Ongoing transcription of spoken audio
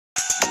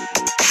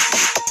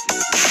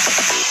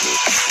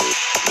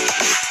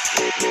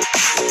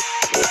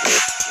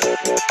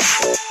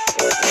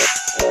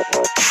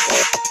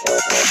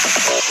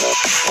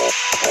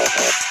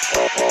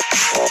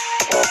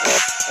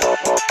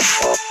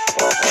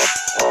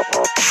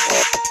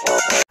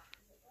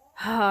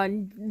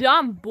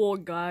I'm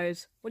bored,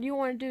 guys. What do you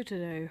want to do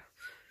today?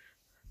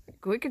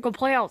 We could go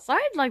play outside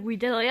like we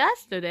did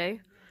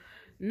yesterday.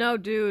 No,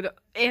 dude,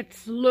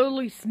 it's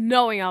literally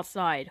snowing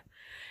outside.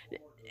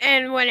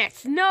 And when it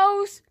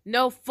snows,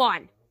 no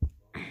fun.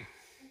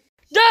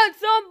 Did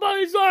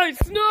somebody say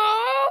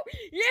snow?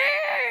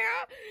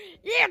 Yeah!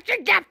 Yeah,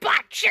 shake that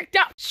butt, shake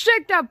that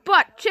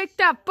butt, shake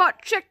that butt,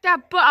 shake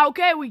that butt.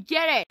 Okay, we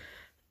get it.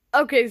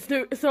 Okay,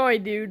 sorry,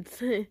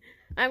 dudes.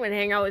 I'm gonna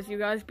hang out with you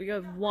guys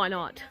because why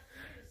not?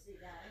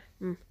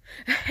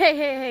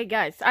 Hey,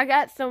 guys, I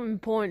got some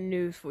important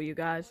news for you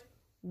guys.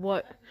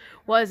 What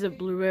is it,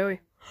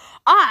 Blueberry?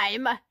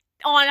 I'm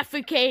on a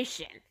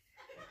vacation.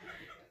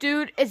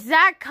 Dude, is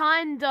that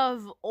kind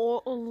of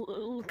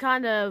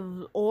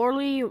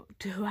early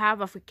to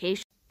have a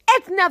vacation?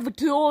 It's never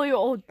too early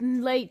or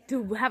late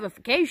to have a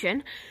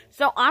vacation.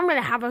 So I'm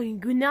gonna have a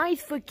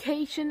nice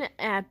vacation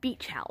at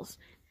beach house.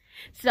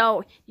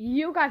 So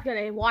you guys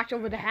gonna watch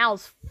over the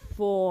house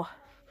for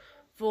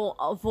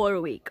a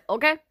week,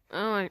 okay?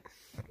 Alright.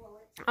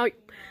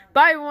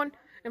 Bye everyone.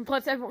 And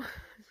plus everyone,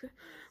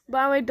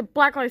 by the way, the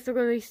black lights are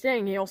gonna be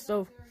staying here,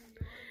 so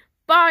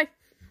bye.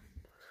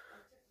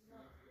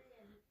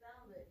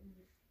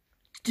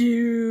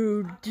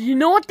 Dude, do you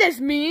know what this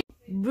means?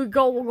 We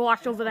go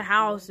watch over the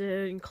house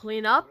and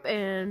clean up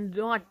and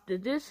watch the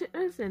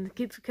dishes and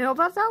keep care of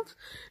ourselves?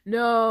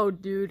 No,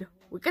 dude.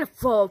 We're gonna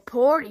throw a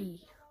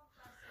party.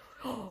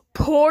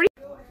 Party?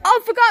 Oh, I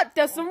forgot.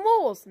 There's some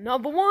rules.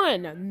 Number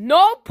 1,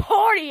 no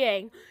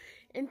partying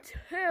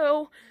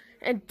until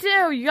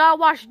you gotta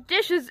wash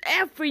dishes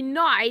every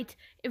night.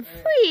 And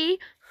 3,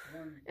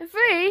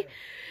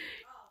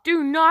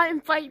 do not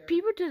invite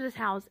people to this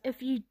house.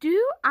 If you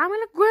do, I'm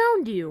gonna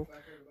ground you.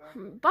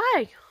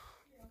 Bye.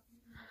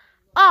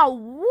 Oh,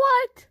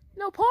 what?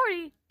 No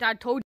party? Dad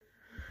told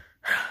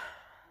you.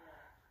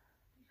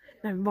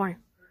 Never mind.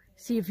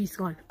 See if he's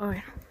gone.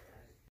 Alright.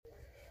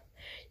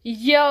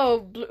 Yo,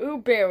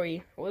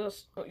 Blueberry.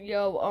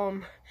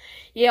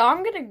 Yeah,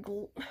 I'm gonna.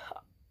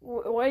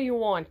 What do you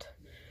want?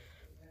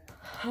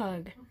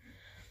 Hug.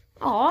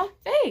 Aw,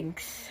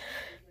 thanks.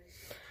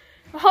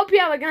 I hope you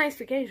have a nice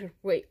vacation.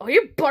 Wait, are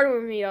you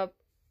buttering me up?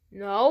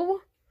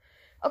 No?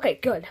 Okay,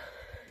 good.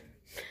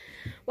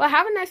 Well,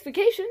 have a nice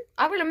vacation.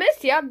 I'm gonna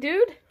miss you,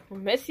 dude. I'll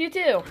miss you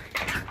too.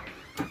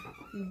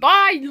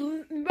 Bye,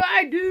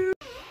 dude.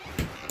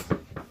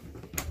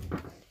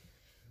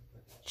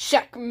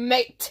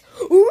 Checkmate.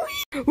 Woo!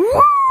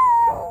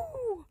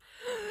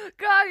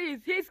 Guys,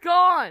 he's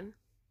gone.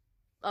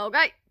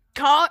 Okay,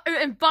 call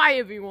and bye,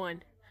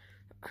 everyone.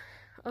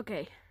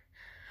 Okay,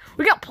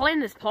 we got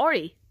planned this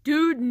party.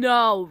 Dude,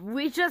 no.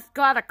 We just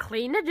gotta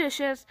clean the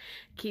dishes,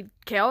 keep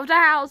care of the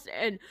house,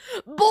 and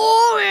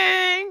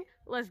boring!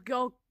 Let's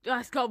go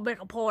make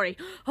a party.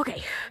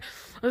 Okay,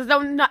 there's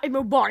not in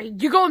my body.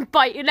 You gonna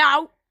fight it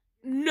out?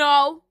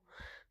 No.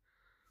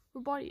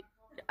 Body.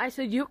 I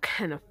said you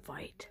can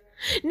fight.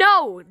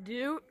 No,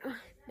 dude.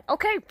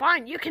 Okay,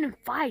 fine, you can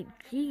fight.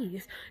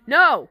 Jeez.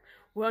 No,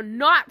 we're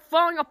not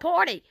throwing a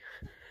party.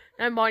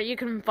 And Marty, you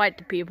can fight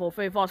the people.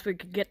 If us, we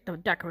can get the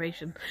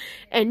decoration.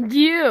 And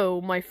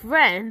you, my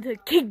friend,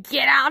 can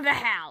get out of the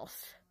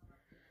house.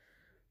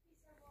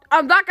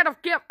 I'm not gonna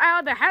get out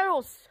of the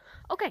house.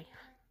 Okay.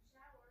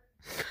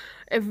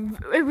 If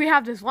we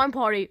have this one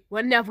party,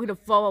 we're never gonna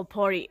throw a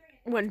party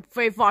when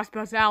Faye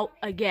Foster's out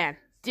again.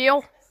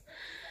 Deal?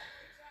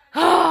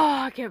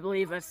 Oh, I can't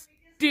believe this.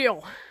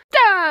 Deal.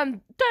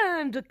 Time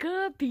to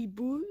cut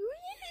people.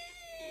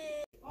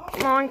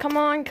 Come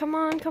on.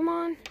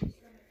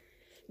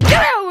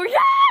 Go! Yeah!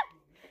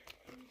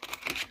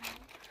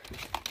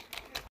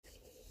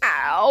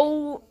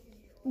 Ow!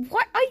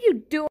 What are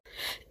you doing?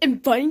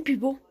 Inviting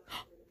people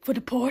for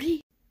the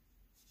party?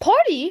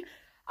 Party?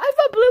 I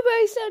thought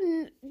Blueberry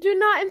said do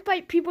not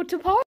invite people to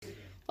party.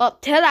 Well,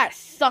 tell that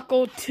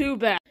sucker too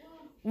bad.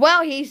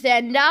 Well, he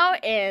said no,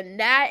 and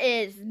that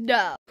is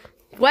no.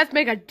 Let's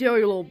make a deal,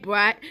 you little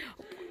brat.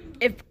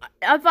 If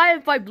I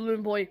invite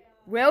Balloon Boy,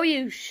 will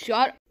you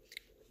shut?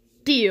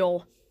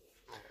 Deal.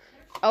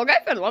 Okay,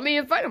 then let me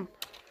invite him.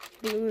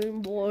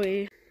 Balloon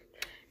Boy.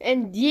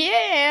 And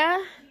yeah,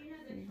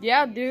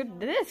 dude,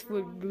 this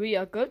would be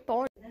a good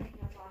party.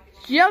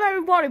 Yeah,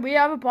 everybody, we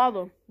have a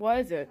problem. What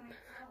is it?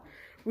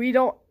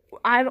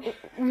 I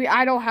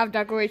don't have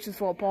decorations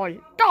for a party.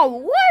 Oh,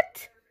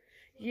 what?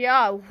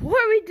 Yeah, what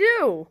do we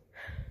do?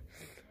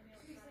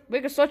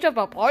 We can search up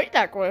a party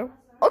decorator.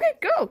 Okay,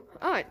 go.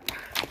 Alright.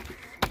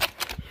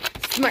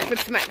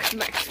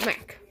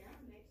 Smack.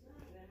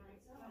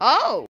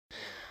 Oh.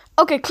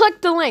 Okay,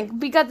 click the link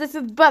because this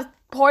is the best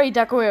party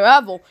decorator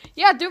ever.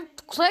 Yeah, dude,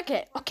 click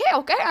it. Okay,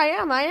 I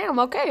am.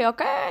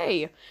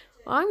 Okay.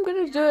 I'm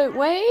gonna do it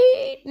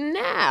right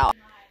now.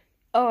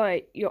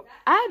 Alright, your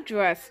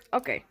address.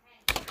 Okay.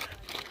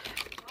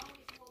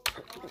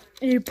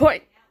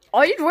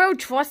 Are you really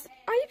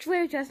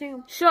trusting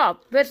him? Shut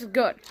up. This is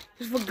good.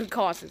 This is for good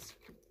causes.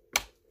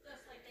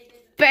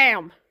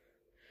 Bam.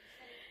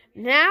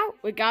 Now,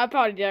 we got a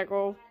party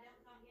deco.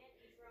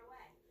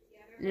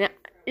 Now,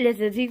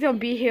 listen, he's gonna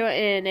be here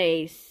in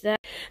a sec.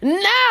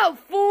 Now,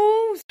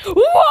 fools!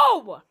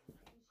 Whoa!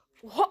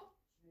 What?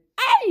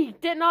 I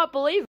did not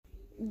believe it.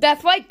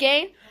 That's right,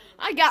 gang.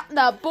 I got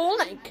the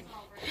bowling.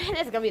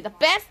 This is gonna be the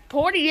best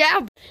party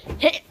ever.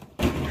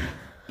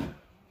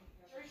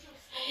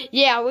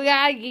 Yeah, we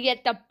gotta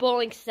get the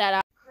bowling set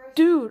up.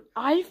 Dude,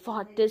 I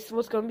thought this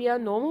was gonna be a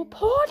normal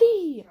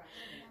party.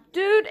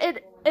 Dude,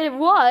 it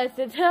was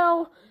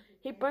until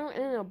he brought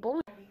in a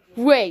bowling.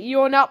 Wait,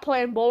 you're not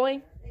playing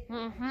bowling?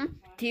 Mm-hmm.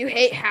 Do you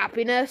hate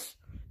happiness?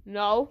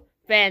 No?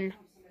 Then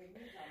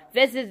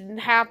this isn't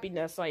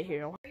happiness right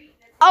here.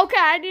 Okay,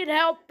 I need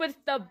help with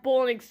the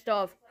bowling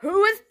stuff.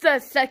 Who is the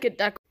second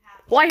deck?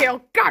 Right here,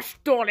 gosh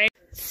darn it.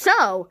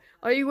 So,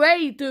 are you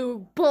ready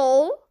to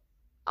bowl?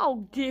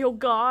 Oh dear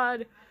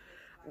God.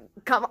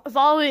 Come on,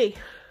 follow me.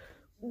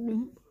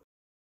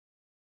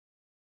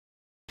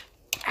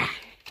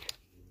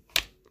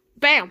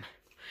 Bam.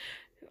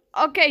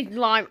 Okay,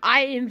 Lime,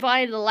 I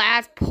invited the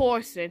last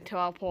person to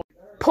our party.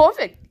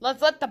 Perfect.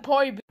 Let's let the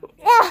party be.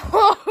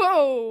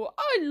 Whoa!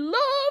 I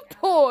love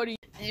party.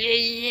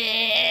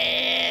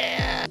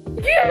 Yeah!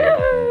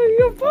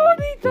 Your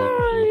party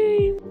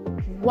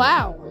time!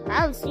 Wow, I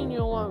haven't seen you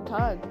in a long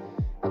time.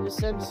 Ever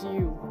since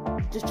you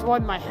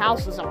destroyed my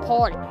house as a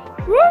party.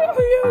 What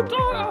are you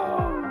doing?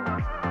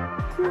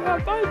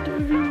 Crap, I do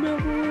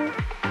remember.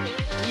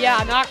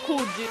 Yeah, not cool,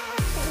 dude.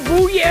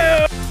 Oh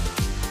yeah!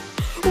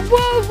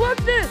 Whoa, look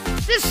at this!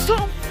 This is so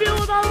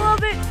filled, I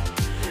love it!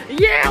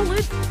 Yeah,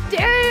 let's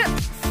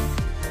dance!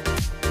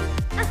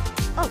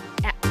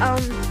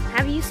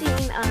 Have you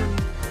seen,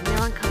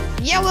 Melancholy?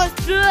 Yeah,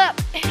 what's up?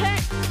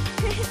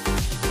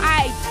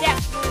 I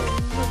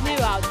definitely knew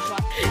I was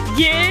trying.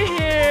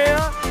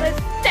 Yeah, let's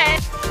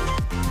dance!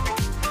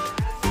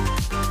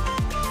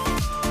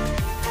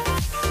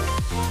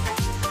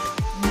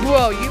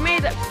 Bro, you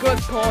made a good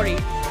party.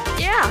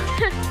 Yeah,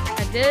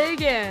 I did it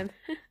again.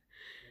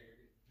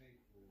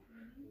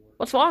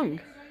 What's wrong?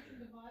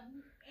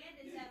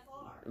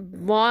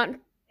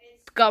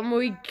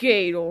 Montgomery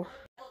Gator.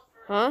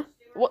 Huh?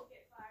 What?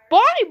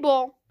 Body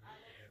ball?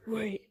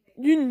 Wait,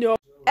 you know.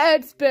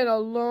 It's been a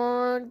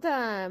long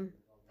time.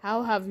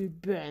 How have you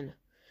been?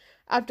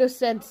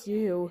 Since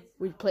you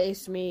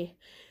replaced me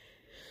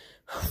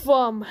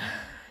from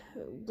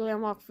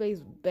Glamrock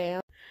Face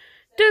Band.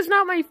 That's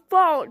not my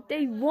fault.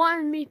 They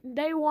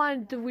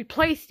wanted to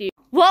replace you.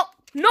 Well,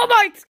 no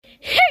bites.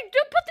 Hey,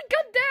 dude, put the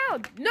gun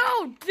down.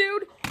 No,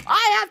 dude,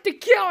 I have to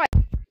kill it.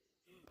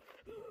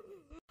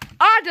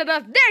 On to the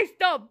next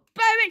stuff,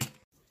 baby.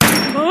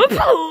 One,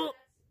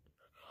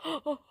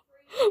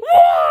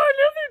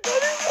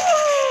 everybody, one.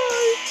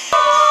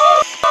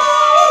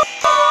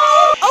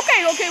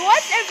 Okay,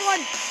 what's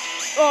everyone?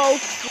 Oh,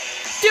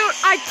 dude,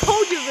 I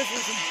told you this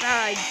was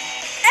bad.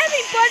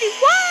 Everybody,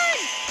 one.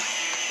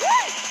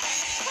 What?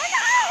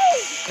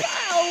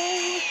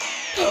 No!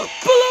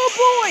 Blue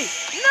boy!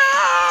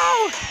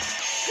 No!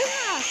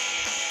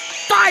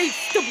 Die,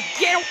 stupid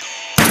ghetto!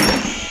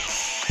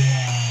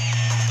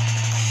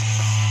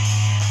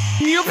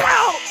 You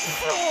out!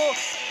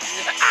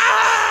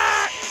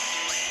 Ah!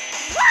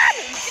 Run!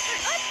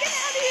 Get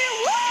out of here!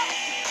 What?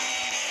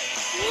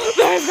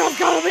 This guy's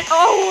gonna be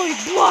holy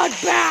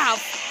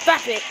bloodbath!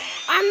 That's it.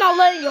 I'm not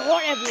letting you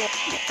hurt everyone.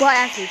 But I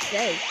actually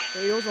say,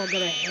 they also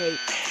gonna hate.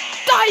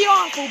 Die, you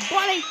awful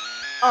buddy!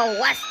 Oh,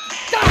 let's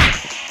die!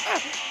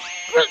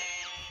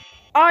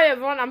 Alright,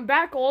 everyone, I'm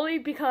back early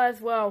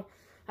because, well,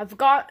 I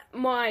forgot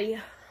my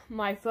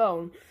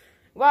phone.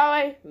 Well,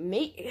 I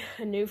meet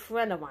a new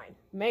friend of mine,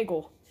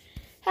 Magel.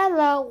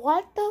 Hello,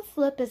 what the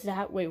flip is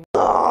that? Wait.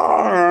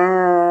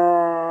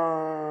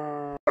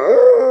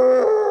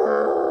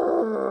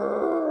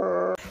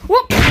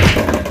 Whoop!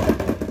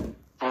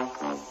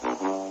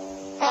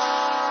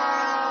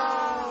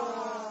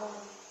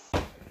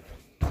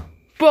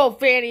 Bro,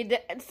 Fanny,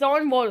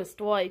 someone wrote a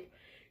strike.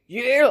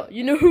 Yeah,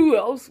 you know who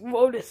else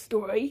wrote a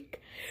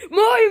strike?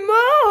 My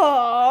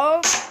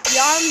mom!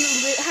 Yeah, I'm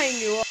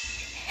hanging you up.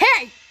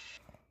 Hey!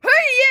 Who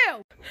are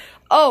you?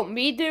 Oh,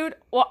 me, dude?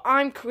 Well,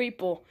 I'm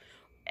Creeple.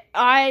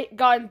 I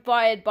got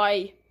invited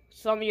by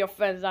some of your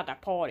friends at the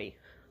party.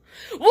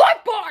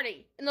 What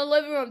party? In the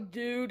living room,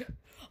 dude.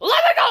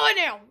 Let me go in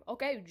there!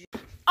 Okay.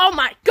 Oh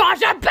my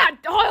gosh, I'm bad!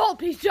 I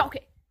hope he's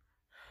joking.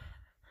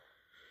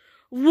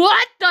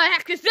 What the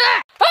heck is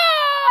that?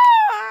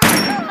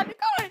 Ah! Let me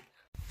go in.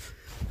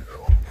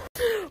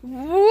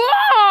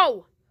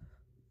 Whoa!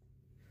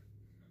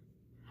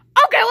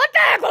 Okay, what the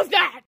heck was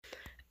that?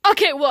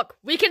 Okay, look,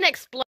 we can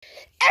explain.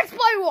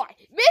 Explain what?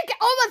 Me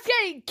almost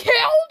getting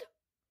killed?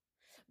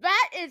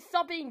 That is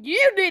something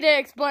you need to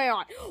explain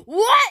on.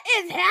 What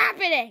is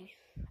happening?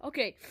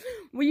 Okay,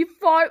 we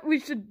thought we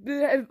should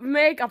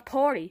make a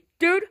party.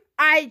 Dude,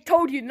 I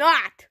told you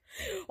not.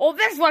 Well,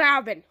 this is what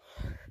happened.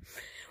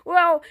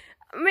 Well,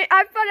 I mean,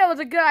 I thought it was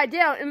a good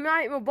idea, and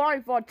my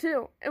Bonnie thought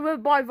too. And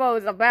with Bonnie thought it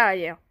was a bad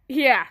idea.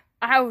 Yeah,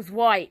 I was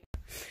right.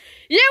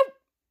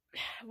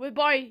 With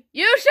Bonnie,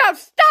 you should have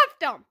stopped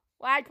them!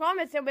 Well, I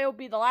promised him it would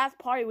be the last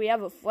party we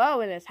ever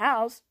throw in his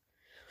house.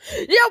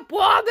 You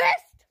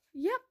promised?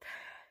 Yep.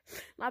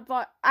 I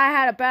thought I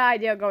had a bad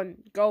idea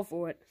go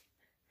for it.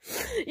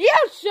 You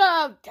should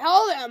have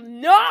told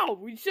him, no,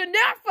 we should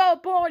not throw a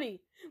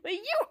party. But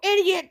you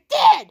idiot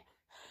did!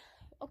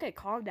 Okay,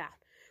 calm down.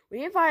 We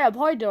didn't find a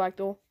party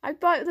director. I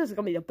thought this was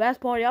going to be the best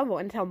party ever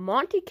until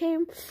Monty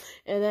came.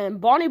 And then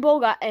Bonnie Bull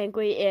got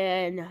angry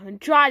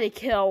and tried to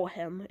kill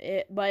him.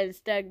 But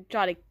instead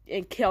tried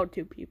to kill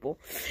 2 people.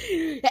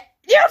 You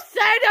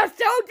say there's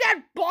 2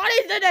 dead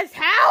bodies in this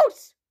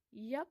house?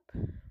 Yep.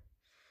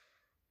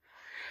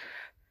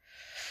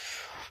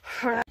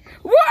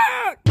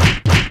 What?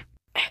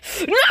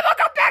 Never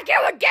come back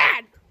here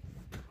again!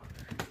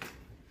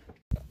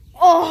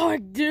 Oh,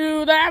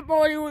 dude, that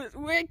party was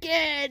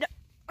wicked.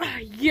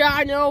 Yeah,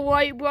 I know,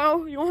 right,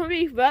 bro? You want to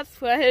be best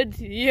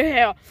friends?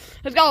 Yeah.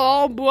 Let's go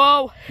home,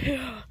 bro.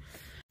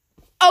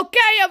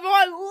 Okay,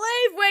 everyone,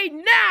 leave right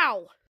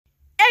now.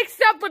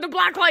 Except for the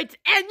black lights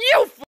and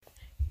you.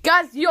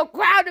 Guys, you're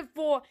grounded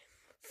for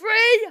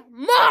 3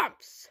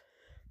 months.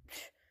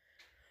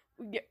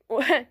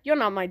 You're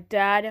not my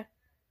dad.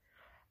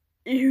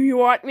 You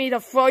want me to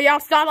throw you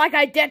outside like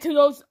I did to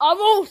those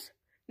others?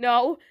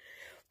 No.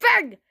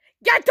 Then,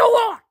 get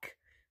to work.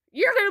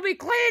 You're gonna be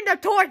cleaning the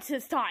toilets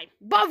this time.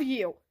 Above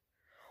you.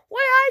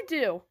 What did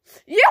I do?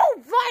 You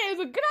thought it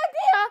was a good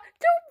idea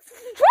to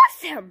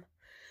trust him.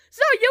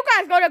 So you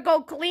guys gotta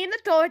go clean the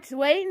toilets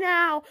right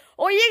now,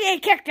 or you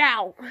get kicked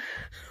out.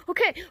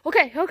 Okay.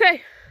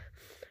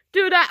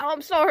 Do that.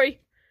 I'm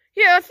sorry.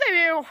 Yeah, same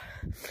you.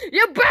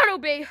 You better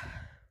be.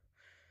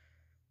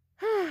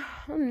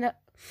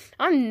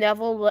 I'm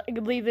never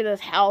leaving this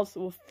house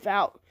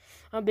without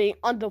being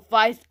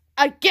undervised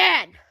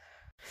again.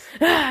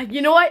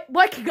 You know what?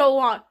 What could go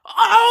on?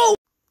 Oh!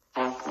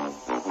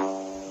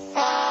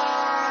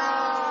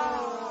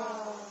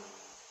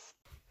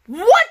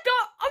 What the?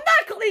 I'm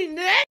not cleaning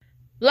it!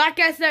 Like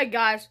I said,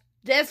 guys,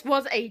 this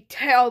was a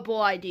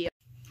terrible idea.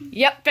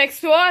 Yep,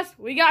 thanks to us,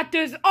 we got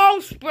this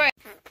old spray.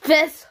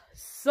 This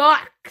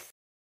sucks.